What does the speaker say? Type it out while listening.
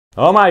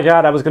Oh my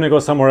god, I was gonna go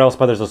somewhere else,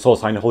 but there's a soul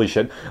sign. Holy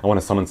shit. I want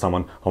to summon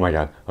someone. Oh my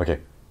god. Okay.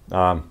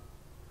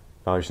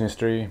 Valuation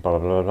history, blah,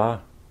 blah, blah, blah.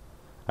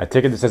 I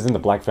take it this isn't the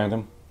Black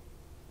Phantom.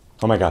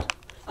 Oh my god.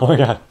 Oh my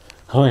god.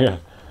 Oh my god.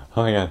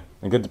 Oh my god.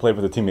 I'm good to play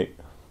with a teammate.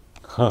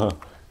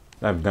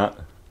 I've not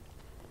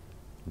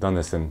done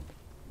this in...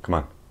 Come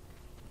on.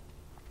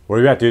 Where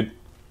are you at, dude?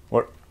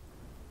 Where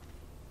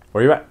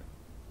are you at?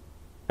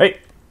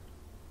 Hey!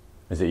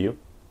 Is it you?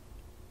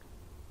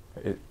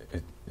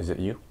 Is it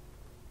you?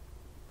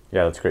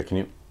 Yeah, that's great. Can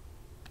you...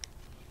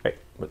 Hey,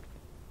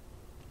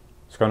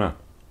 what's going on?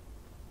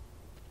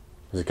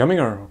 Is he coming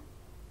or...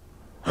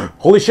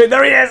 Holy shit,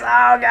 there he is!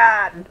 Oh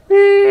god!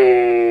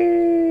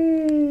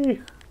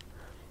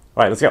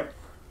 Alright, let's go.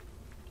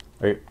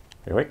 Are you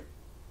awake?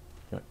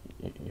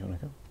 You wanna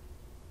go?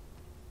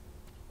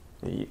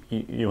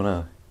 You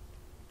wanna...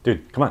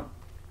 Dude, come on.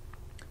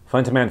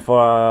 Find a man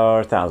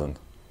 4,000.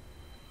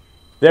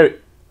 There...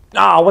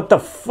 Ah, what the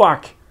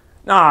fuck?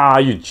 Ah,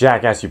 you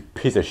jackass, you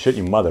piece of shit,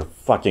 you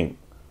motherfucking...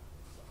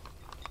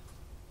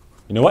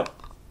 You know what?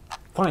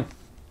 Fine.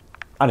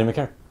 I don't even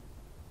care.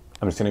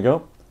 I'm just gonna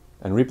go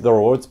and reap the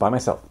rewards by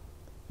myself.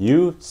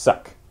 You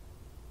suck.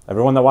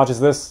 Everyone that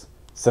watches this,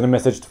 send a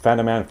message to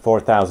Phantom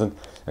 4000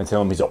 and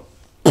tell him he's a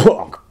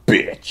punk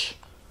bitch.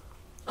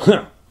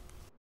 Huh.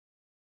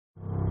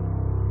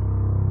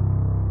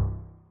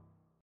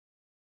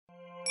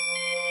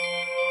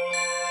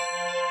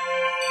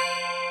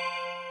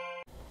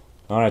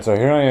 Alright, so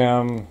here I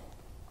am,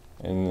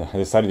 and I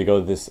decided to go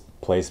to this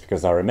place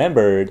because I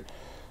remembered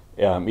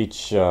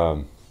each,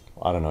 I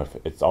don't know if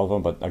it's all of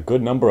them, but a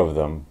good number of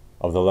them,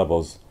 of the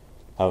levels,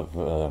 have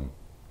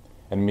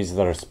enemies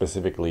that are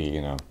specifically,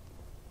 you know,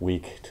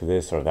 weak to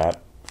this or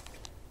that.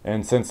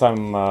 And since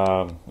I'm,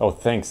 oh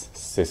thanks,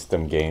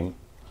 system game,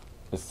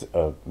 this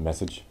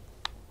message.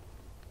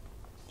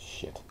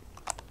 Shit.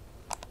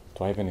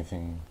 Do I have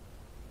anything?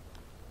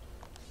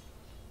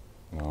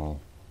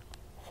 No.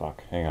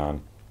 Fuck, hang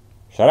on.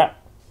 Shut up!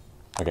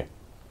 Okay.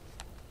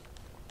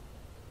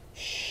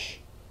 Shh.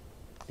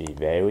 Be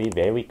very,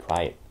 very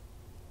quiet.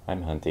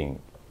 I'm hunting.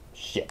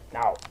 Shit,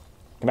 no!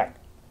 Come back!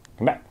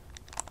 Come back!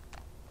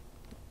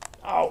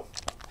 Oh!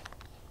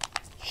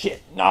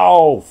 Shit,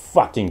 no!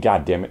 Fucking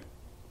goddamn it!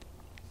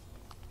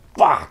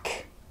 Fuck!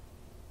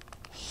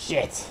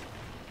 Shit!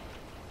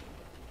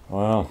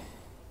 Well,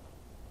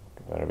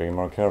 better be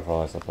more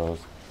careful, I suppose.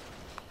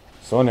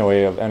 So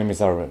anyway,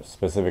 enemies are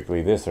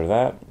specifically this or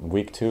that,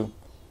 weak to.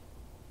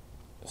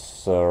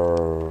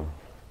 So,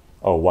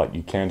 oh, what?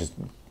 You can't just...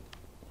 Fucking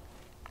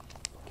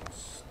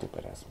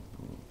stupid ass.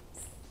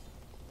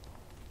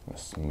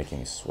 I'm making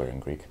me swear in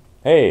Greek.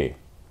 Hey!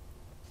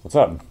 What's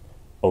up?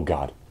 Oh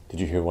god.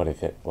 Did you hear what I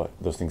said? What?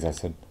 Those things I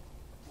said?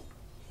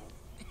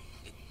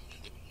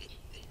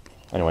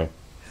 Anyway.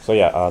 So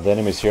yeah, the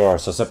enemies here are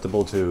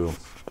susceptible to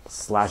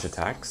slash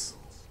attacks.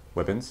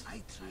 Weapons.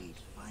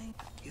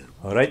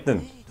 Alright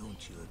then.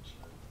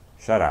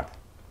 Shut up.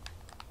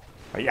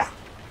 Oh yeah.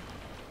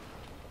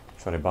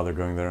 Should I bother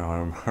going there,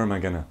 or am I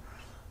gonna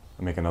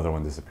make another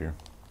one disappear?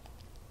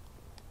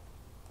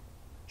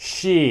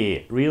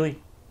 Shit, really?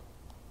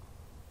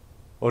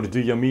 Or do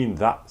you mean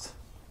that?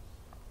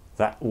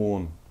 That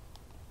one?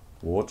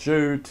 Watch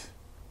out!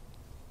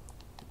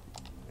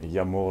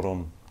 Ya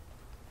moron.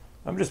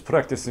 I'm just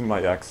practicing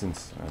my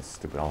accents. That's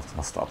stupid,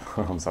 I'll stop.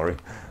 I'm sorry.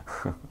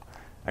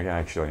 I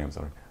actually am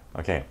sorry.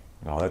 Okay,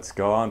 now let's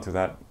go on to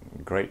that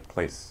great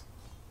place.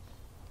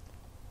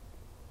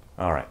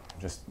 Alright,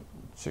 just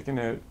checking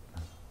out.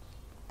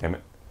 Damn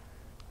it.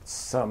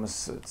 It's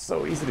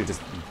so easy to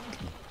just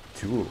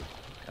do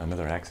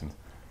another accent.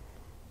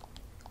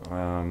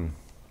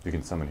 You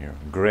can summon here.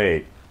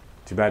 Great.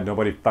 Too bad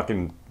nobody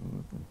fucking...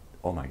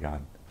 Oh my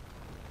god.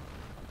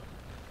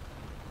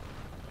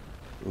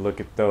 Look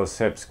at those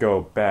hips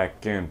go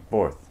back and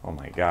forth. Oh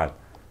my god.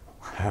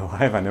 Why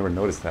have I never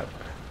noticed that?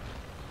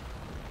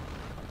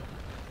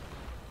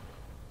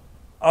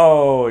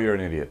 Oh, you're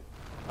an idiot.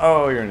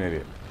 Oh, you're an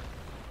idiot.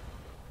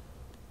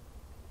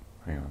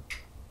 Hang on.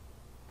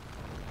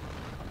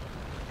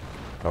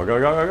 Go,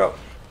 go, go, go, go.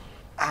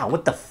 Ah,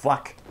 what the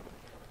fuck?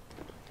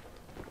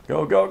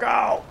 Go, go,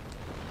 go.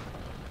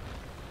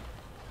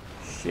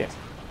 Shit.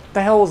 What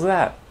the hell was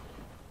that?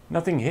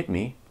 Nothing hit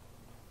me.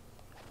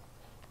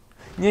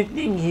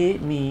 Nothing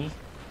hit me.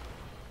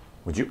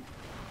 Would you?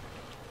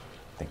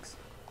 Thanks.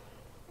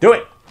 Do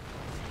it!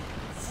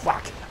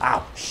 Fuck.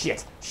 Ow.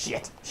 Shit.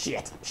 Shit.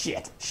 Shit.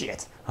 Shit.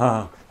 Shit.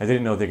 I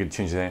didn't know they could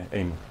change the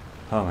aim.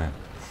 Oh, man.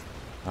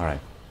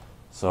 Alright.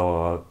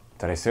 So,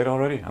 did I say it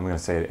already? I'm gonna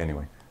say it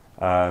anyway.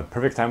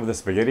 Perfect time with the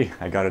spaghetti.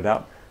 I got it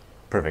out.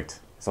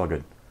 Perfect. It's all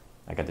good.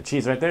 I got the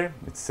cheese right there.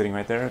 It's sitting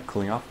right there,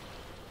 cooling off.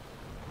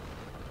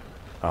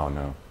 Oh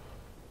no.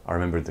 I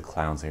remembered the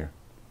clowns here.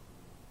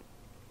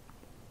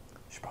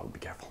 Should probably be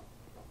careful.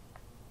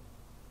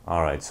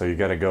 Alright, so you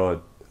gotta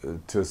go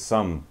to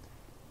some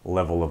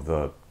level of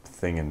the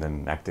thing and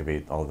then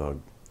activate all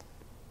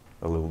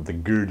the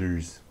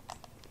girders.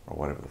 Or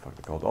whatever the fuck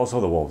they're called. Also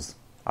the wolves.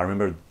 I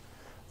remember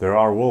there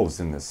are wolves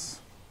in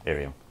this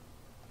area.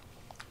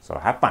 So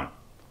have fun.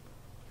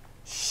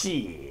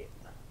 Shit.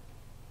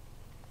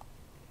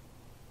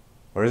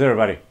 Where is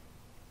everybody?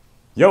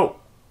 Yo!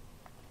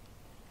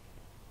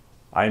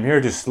 I am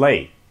here to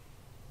slay.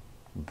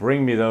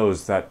 Bring me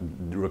those that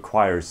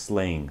require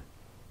slaying.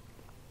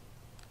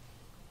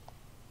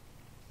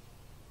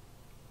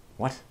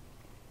 What?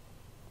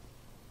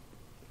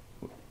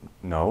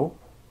 No.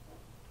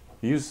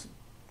 Use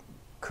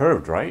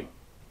curved, right?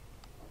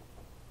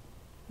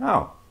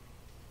 No.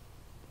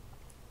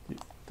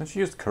 Don't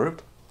you use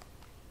curved?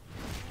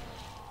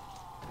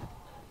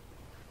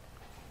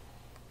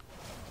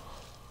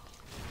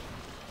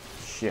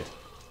 Shit.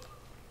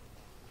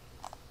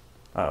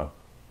 Uh-oh.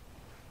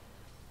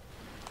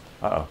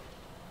 Uh-oh.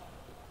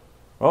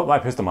 Oh, I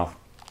pissed him off.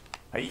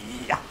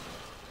 Hi-ya!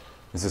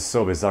 This is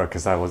so bizarre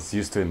because I was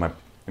used to it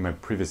in my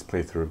previous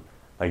playthrough,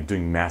 like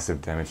doing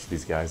massive damage to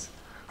these guys.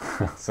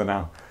 So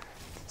now,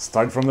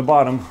 start from the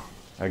bottom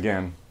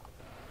again.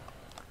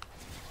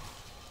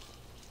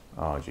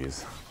 Oh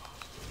jeez.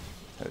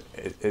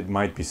 It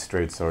might be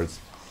straight swords,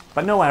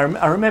 but no, I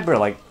remember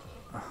like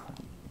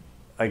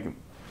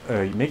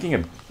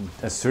making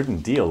a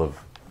certain deal of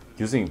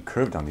using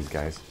curved on these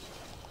guys.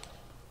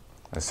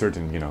 A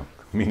certain, you know,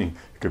 meaning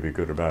it could be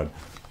good or bad,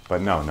 but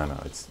no.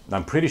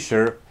 I'm pretty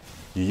sure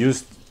you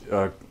use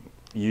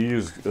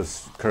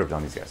curved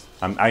on these guys.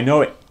 I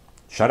know it.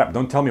 Shut up!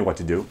 Don't tell me what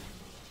to do.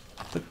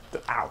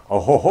 Ow! Oh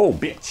ho ho,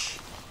 bitch!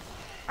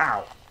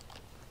 Ow!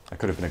 That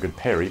could have been a good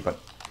parry, but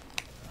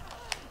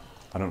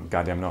I don't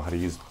goddamn know how to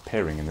use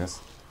parrying in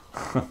this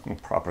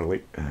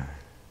properly.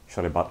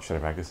 Should I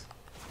practice?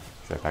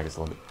 Should I practice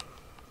a little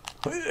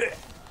bit?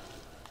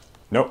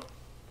 Nope.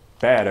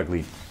 Bad,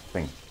 ugly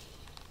thing.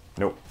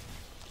 Nope.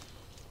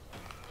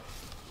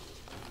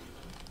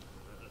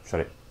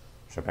 Should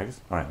I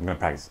practice? Alright, I'm gonna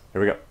practice.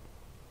 Here we go.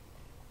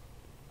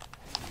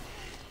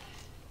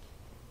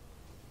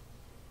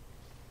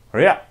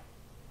 Hurry up!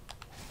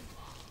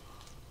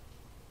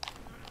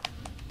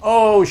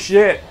 Oh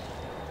shit!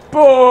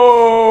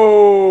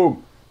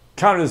 Boom!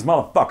 Counter this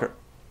motherfucker.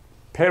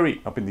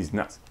 Parry up in these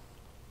nuts.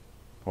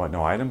 What,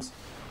 no items?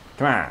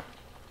 Come on.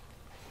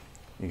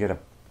 You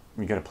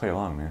gotta play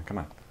along, man. Come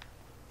on.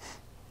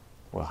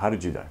 Well, how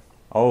did you die?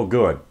 Oh,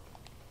 good.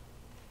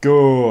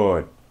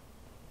 Good.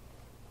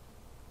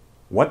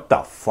 What the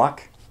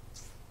fuck?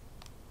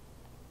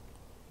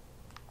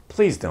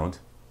 Please don't.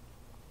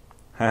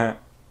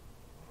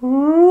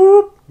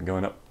 Whoop.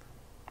 Going up.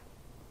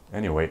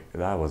 Anyway,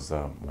 that was,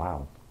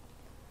 wow.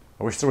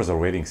 I wish there was a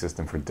rating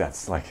system for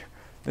deaths. Like,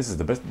 this is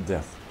the best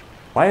death.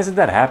 Why hasn't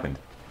that happened?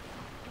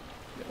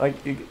 Like,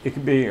 it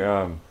could be,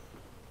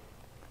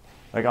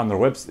 like on their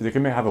website, they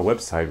can have a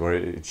website where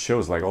it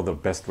shows like all the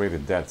best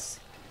rated deaths.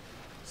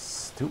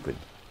 Stupid.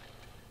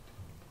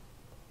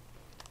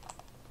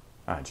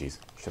 Ah, jeez.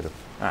 Shut up.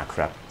 Ah,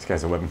 crap. This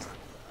guy's a weapon.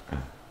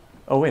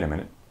 Oh, wait a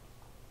minute.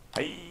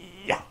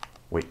 Hi-ya!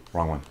 Wait,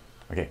 wrong one.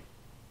 Okay.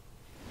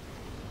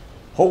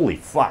 Holy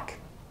fuck.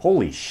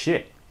 Holy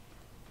shit.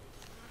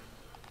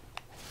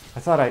 I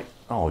thought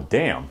oh,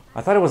 damn.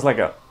 I thought it was like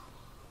a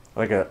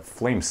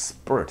flame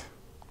spurt.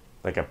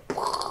 Like a...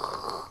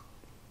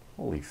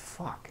 Holy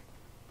fuck.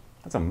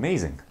 That's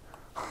amazing.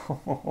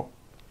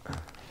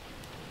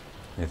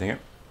 Anything?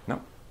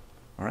 No?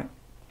 Alright.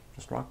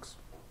 Just rocks.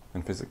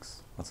 And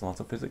physics. Lots and lots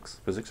of physics.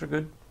 Physics are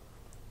good.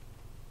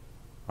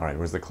 Alright,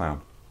 where's the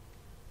clown?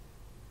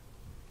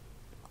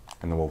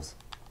 And the wolves.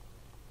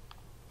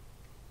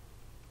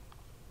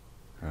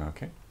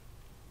 Okay.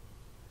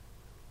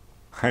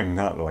 I'm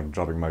not like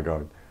dropping my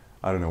guard.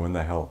 I don't know when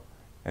the hell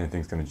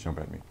anything's gonna jump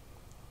at me.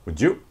 Would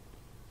you?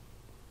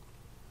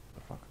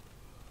 The fuck?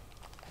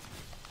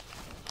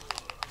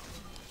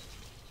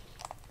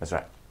 That's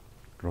right.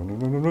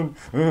 Run.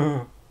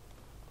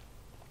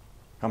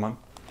 Come on.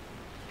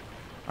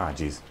 Ah,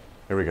 jeez.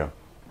 Here we go.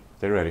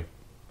 Stay ready.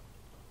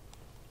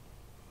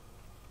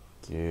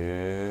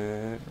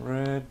 Get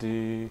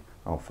ready.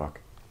 Oh, fuck.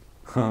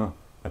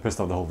 I pissed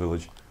off the whole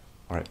village.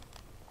 Alright.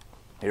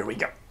 Here we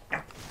go.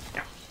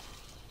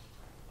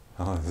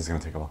 Oh, this is gonna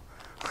take a while.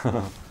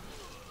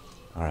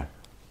 Alright.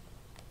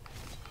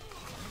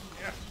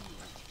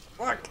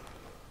 Fuck!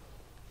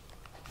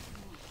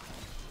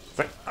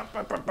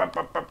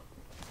 Up.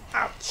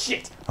 Oh,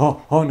 shit!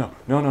 Oh, no.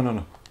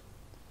 No.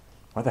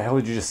 Why the hell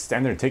did you just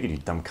stand there and take it, you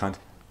dumb cunt?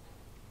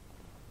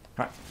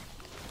 Come on.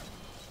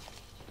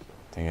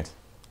 Dang it.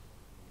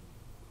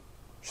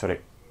 Should I?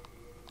 You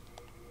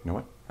know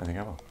what? I think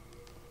I will.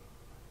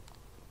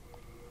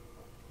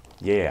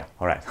 Yeah,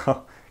 alright.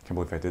 Can't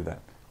believe I did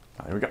that.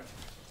 Oh, here we go.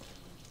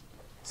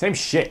 Same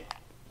shit.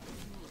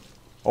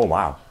 Oh,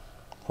 wow.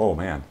 Oh,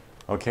 man.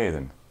 Okay,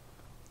 then.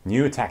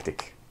 New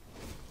tactic.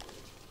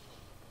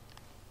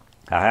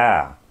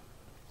 Haha.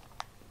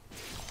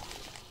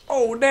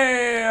 Oh,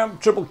 damn!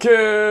 Triple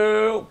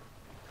kill!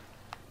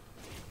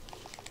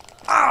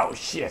 Oh,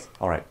 shit!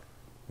 Alright.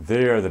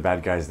 They're the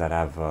bad guys that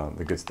have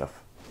the good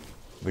stuff.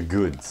 The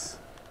goods,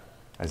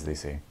 as they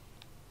say.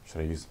 Should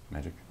I use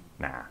magic?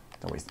 Nah,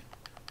 don't waste it.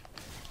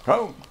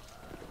 Oh!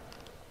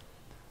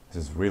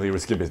 This is really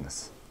risky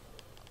business.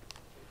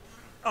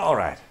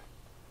 Alright.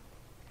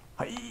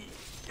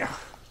 Yeah.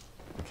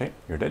 Okay,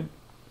 you're dead.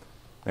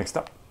 Next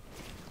up.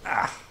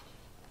 Ah.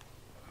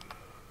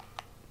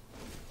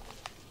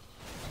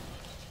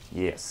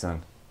 Yeah,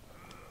 son.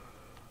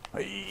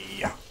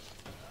 Yeah.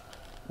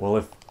 Well,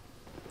 if...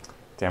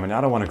 Damn it, I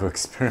don't want to go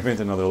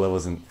experiment in other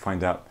levels and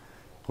find out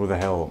who the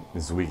hell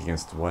is weak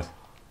against what.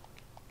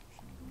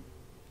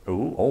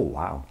 Ooh, oh,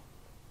 wow.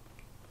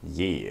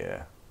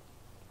 Yeah.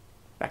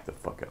 Back the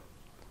fuck up.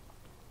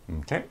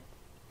 Okay.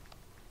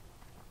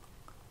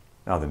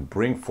 Now then,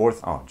 bring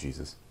forth... Oh,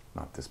 Jesus.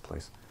 Not this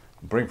place.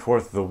 Bring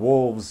forth the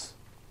wolves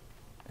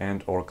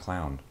and or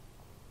clown.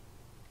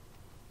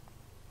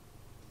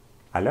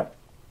 Hello?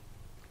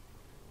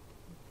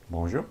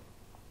 Bonjour.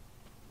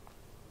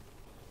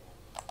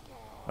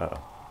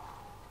 Uh-oh.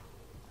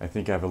 I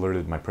think I've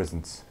alerted my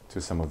presence to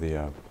some of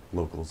the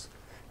locals.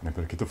 And I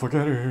better get the fuck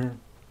out of here.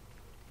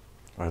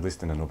 Or at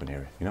least in an open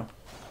area, you know?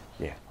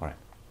 Yeah, alright.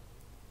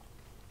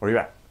 Where are you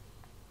at?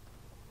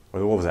 Where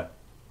are the wolves at?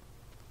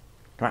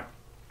 Come on.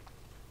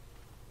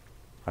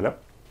 Hello?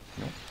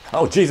 No?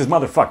 Oh, Jesus,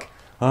 motherfuck!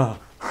 I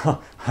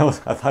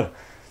thought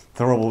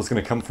the rubble was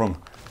gonna come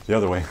from the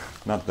other way.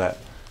 Not that.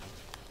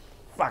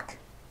 Fuck.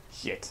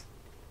 Shit.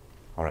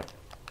 Alright.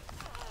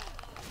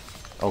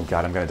 Oh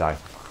god, I'm gonna die.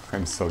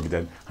 I'm so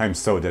dead. I'm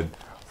so dead.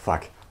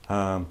 Fuck.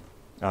 Hurry.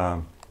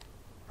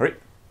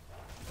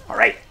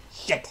 Alright.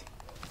 Shit.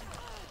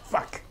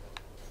 Fuck.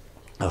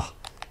 Ugh.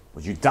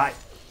 Would you die?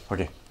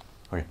 Okay.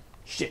 Okay.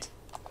 Shit.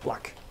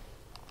 Block.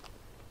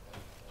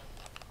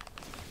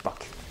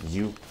 Fuck.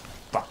 You.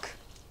 Fuck.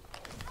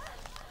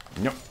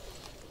 Nope.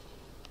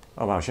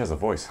 Oh wow, she has a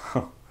voice.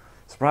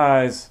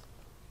 Surprise!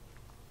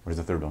 Where's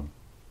the third one?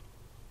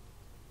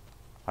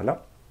 Hello?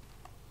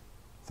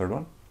 Third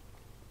one?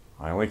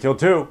 I only killed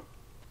 2.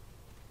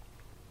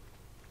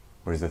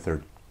 Where's the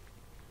third?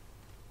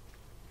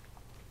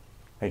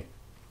 Hey.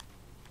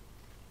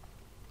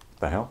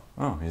 The hell?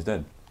 Oh, he's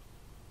dead.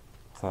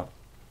 I thought.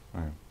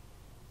 Right.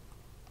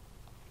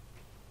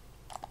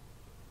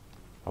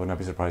 I would not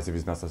be surprised if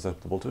he's not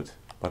susceptible to it,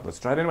 but let's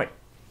try it anyway.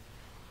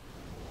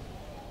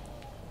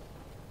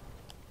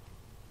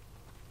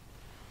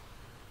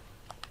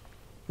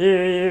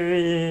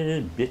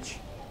 Yay, bitch.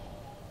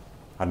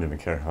 I don't even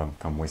care.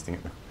 I'm wasting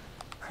it.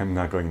 I'm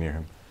not going near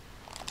him.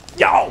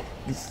 Yo!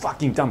 You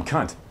fucking dumb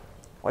cunt!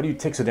 Why do you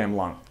take so damn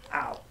long?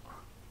 Ow!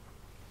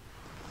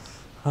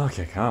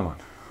 Okay, come on.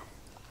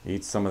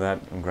 Eat some of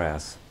that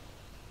grass.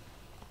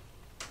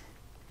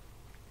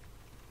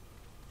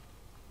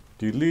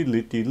 Dead.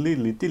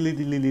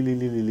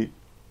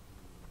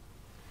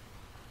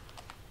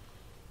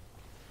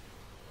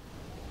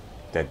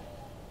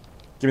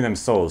 Give me them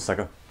souls,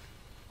 sucker.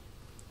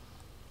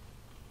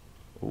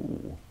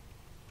 Ooh.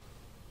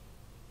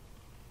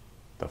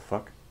 The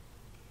fuck?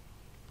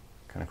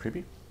 Kinda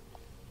creepy.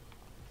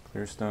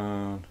 Clear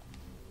stone.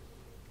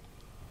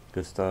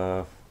 Good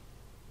stuff.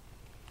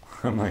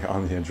 I'm like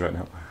on the edge right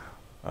now.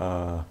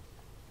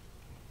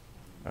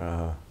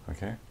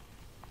 Okay.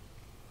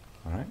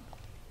 Alright.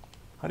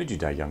 How did you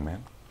die, young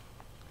man?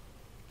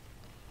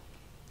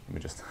 Let me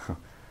just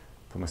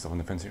put myself on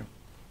the fence here.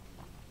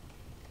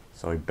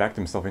 So he backed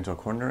himself into a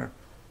corner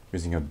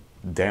using a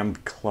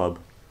damned club,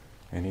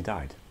 and he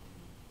died.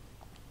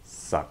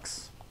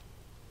 Sucks.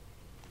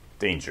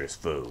 Dangerous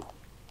foe.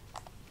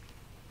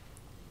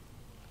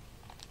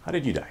 How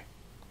did you die?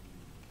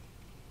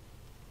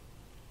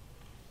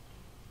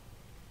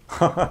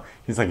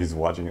 He's like he's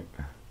watching it.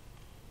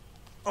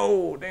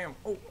 Oh, damn.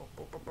 Oh.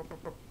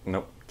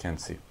 Nope,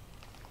 can't see.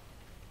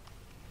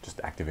 Just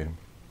activate him.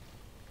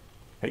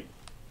 Hey.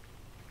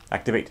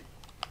 Activate.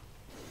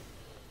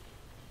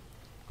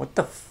 What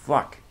the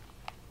fuck?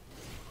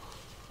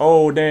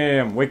 Oh,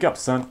 damn. Wake up,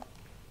 son.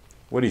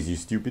 What is you,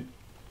 stupid?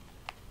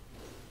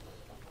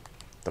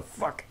 The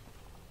fuck?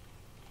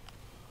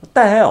 What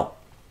the hell?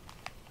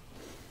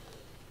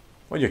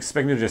 What, you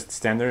expect me to just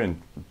stand there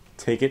and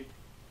take it?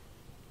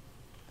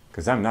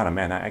 Because I'm not a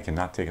man. I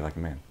cannot take it like a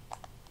man.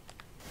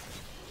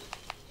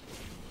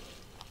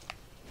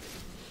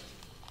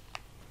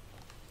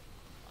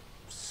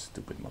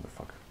 Stupid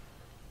motherfucker.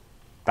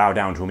 Bow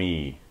down to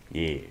me.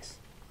 Yes.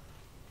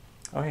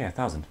 Oh yeah,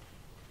 1,000.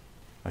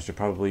 I should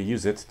probably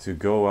use it to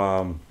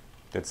go,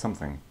 get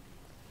something.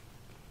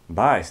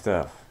 Buy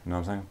stuff. You know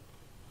what I'm saying?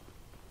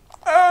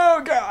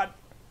 Oh god!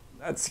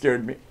 That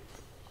scared me.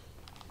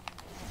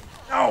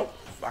 Oh!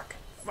 Fuck.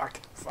 Fuck.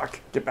 Fuck.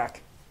 Get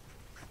back.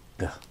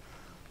 Ugh.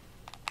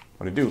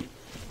 What'd it do?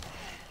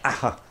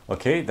 Aha!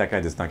 Okay, that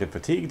guy does not get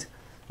fatigued.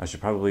 I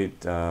should probably,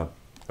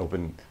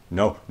 open...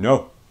 No!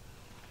 No!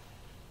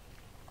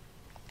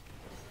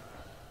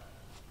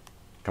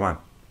 Come on.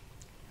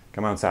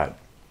 Come outside.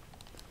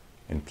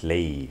 And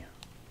play.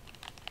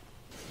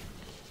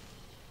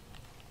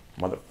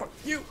 Motherfuck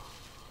you!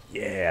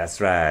 Yeah,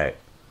 that's right.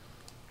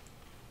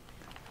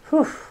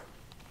 Whew.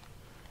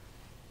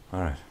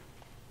 Alright.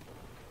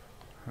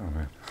 Oh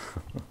man.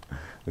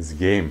 This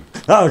game.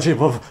 Oh gee,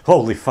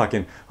 holy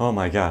fucking. Oh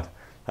my god.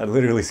 That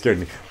literally scared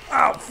me.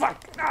 Oh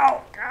fuck!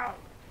 No! No.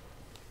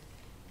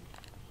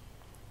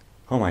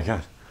 Oh my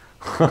god.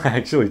 I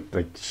actually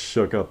like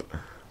shook up.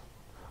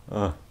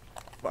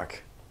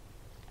 Fuck.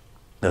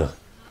 Ugh.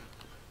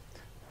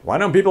 Why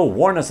don't people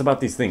warn us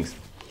about these things?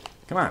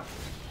 Come on.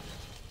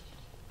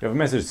 We have a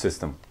message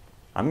system.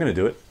 I'm gonna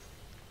do it.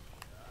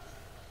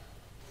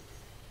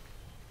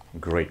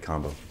 Great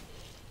combo.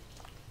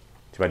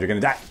 Too bad you're gonna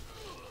die.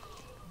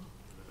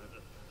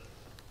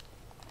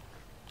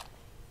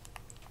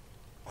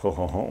 Ho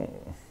ho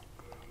ho.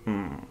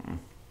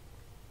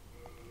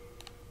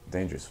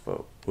 Dangerous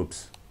foe.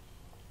 Oops.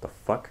 The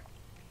fuck?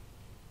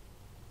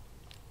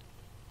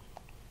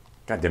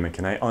 God damn it,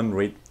 can I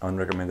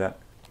unrecommend that?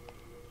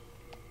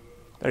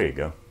 There you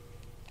go.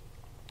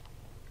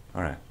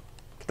 Alright.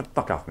 Get the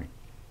fuck off me.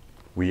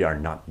 We are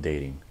not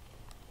dating.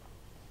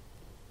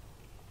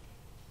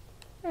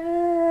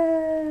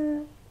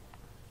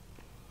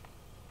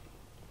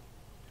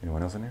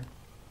 Anyone else in here?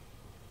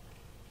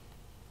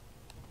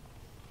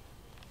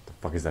 The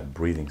fuck is that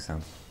breathing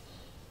sound?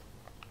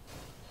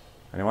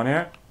 Anyone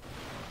here?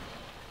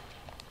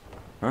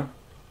 Huh?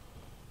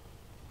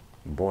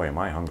 Boy, am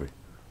I hungry.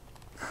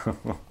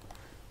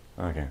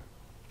 Okay.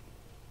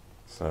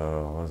 So,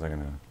 what was I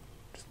gonna...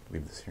 Just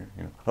leave this here,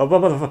 you know? Oh,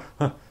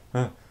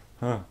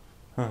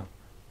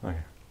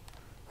 okay.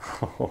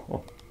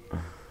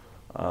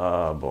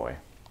 Oh, boy.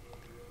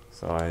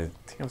 So, I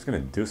think I was gonna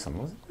do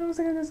something. Was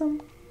I gonna do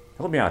something?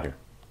 Help me out here.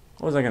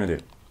 What was I gonna do?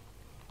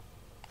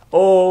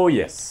 Oh,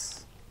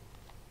 yes.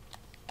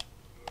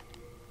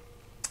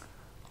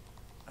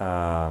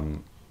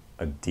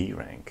 A D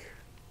rank.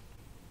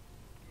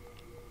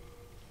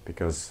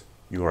 Because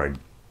you are a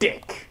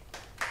dick.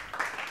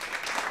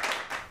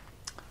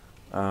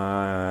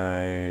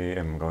 I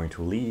am going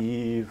to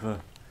leave.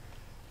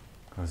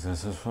 Because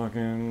this is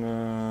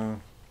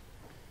fucking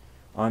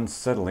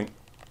unsettling.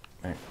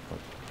 Hey,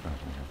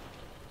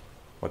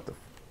 what the...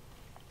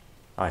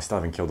 I still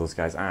haven't killed those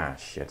guys. Ah,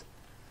 shit.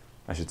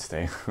 I should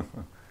stay.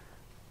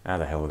 Ah,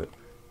 the hell with it.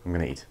 I'm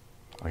gonna eat.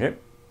 Okay?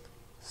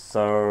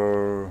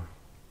 So...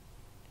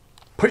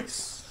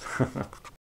 Peace!